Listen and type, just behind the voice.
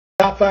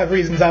Top 5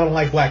 reasons I don't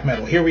like black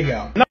metal. Here we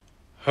go.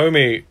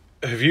 Homie,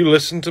 have you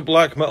listened to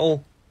black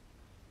metal?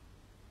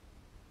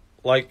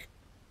 Like,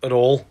 at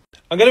all?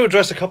 I'm going to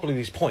address a couple of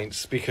these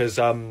points because,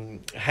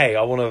 hey,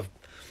 I want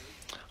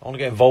to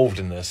get involved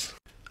in this.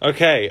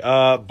 Okay,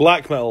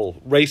 black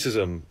metal,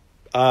 racism.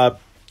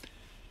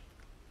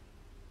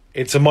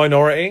 It's a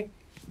minority.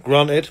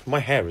 Granted, my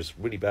hair is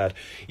really bad.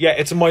 Yeah,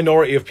 it's a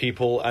minority of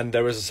people, and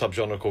there is a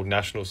subgenre called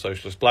National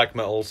Socialist Black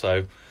Metal,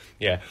 so,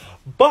 yeah.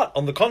 But,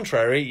 on the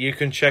contrary, you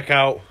can check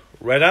out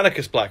Red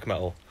Anarchist Black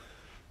Metal,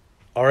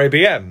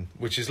 RABM,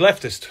 which is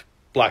leftist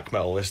black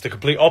metal. It's the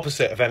complete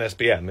opposite of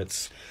NSBM.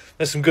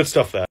 There's some good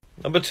stuff there.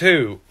 Number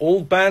 2,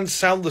 all bands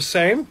sound the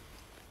same?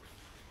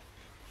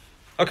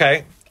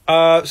 Okay,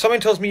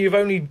 something tells me you've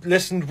only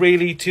listened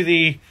really to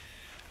the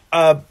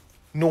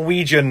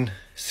Norwegian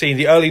scene,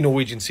 the early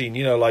Norwegian scene,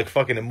 you know, like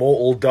fucking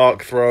Immortal,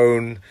 Dark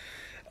Throne,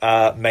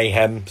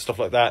 Mayhem, stuff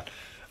like that.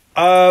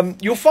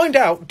 You'll find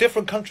out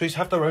different countries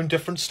have their own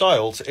different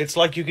styles. It's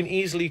like you can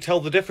easily tell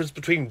the difference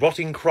between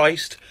Rotting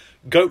Christ,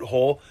 Goat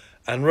Whore,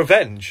 and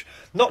Revenge.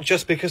 Not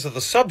just because of the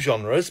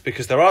subgenres,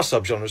 because there are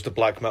subgenres to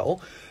black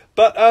metal,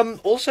 but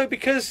also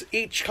because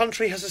each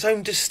country has its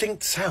own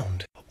distinct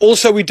sound.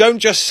 Also, we don't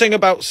just sing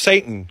about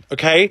Satan,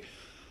 okay?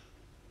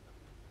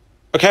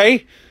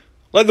 Okay?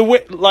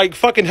 Like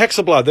fucking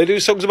Hexablood, they do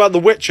songs about The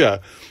Witcher.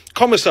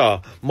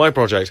 Commissar, my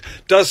project,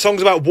 does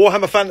songs about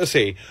Warhammer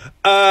Fantasy.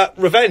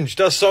 Revenge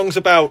does songs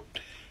about...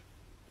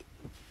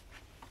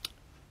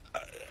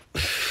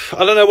 I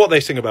don't know what they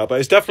sing about, but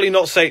it's definitely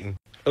not Satan.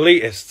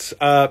 Elitists.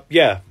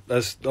 Yeah,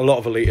 there's a lot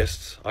of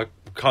elitists. I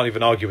can't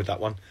even argue with that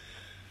one,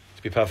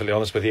 to be perfectly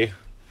honest with you.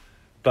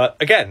 But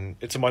again,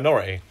 it's a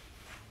minority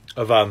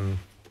of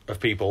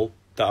people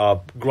that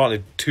are,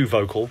 granted, too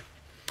vocal.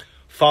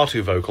 Far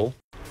too vocal.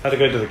 Had to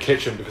go to the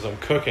kitchen because I'm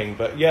cooking,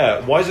 but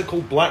yeah, why is it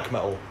called black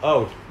metal?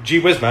 Oh, gee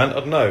whiz, man,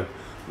 I don't know.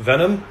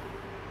 Venom?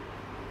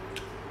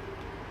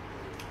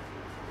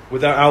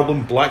 With their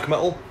album Black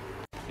Metal?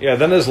 Yeah,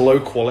 then there's low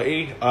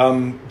quality.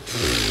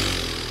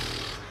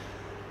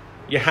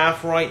 You're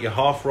half right, you're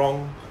half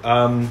wrong.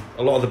 A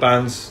lot of the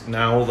bands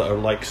now that are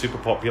like super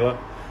popular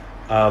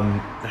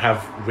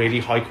have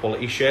really high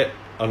quality shit,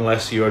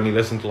 unless you only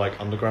listen to like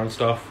underground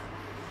stuff.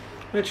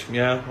 Which,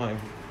 yeah,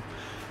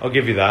 I'll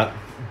give you that,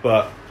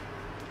 but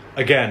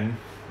again,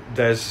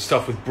 there's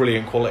stuff with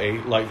brilliant quality,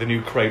 like the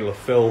new Cradle of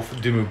Filth,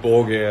 Dimmu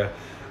Borgir,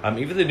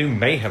 even the new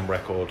Mayhem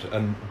record,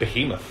 and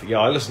Behemoth. Yeah,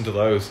 I listened to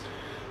those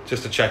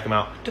just to check them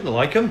out. Didn't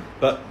like them,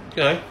 but,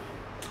 you know,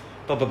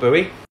 Baba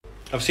Booey.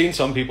 I've seen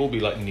some people be,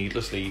 like,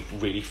 needlessly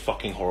really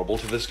fucking horrible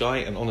to this guy,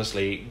 and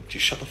honestly,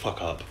 just shut the fuck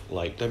up.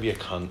 Like, don't be a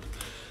cunt.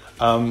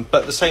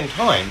 But at the same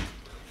time,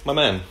 my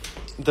man,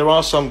 there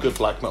are some good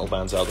black metal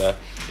bands out there.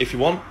 If you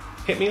want,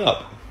 hit me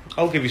up.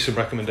 I'll give you some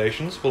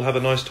recommendations. We'll have a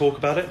nice talk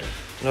about it,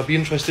 and I'll be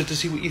interested to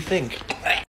see what you think.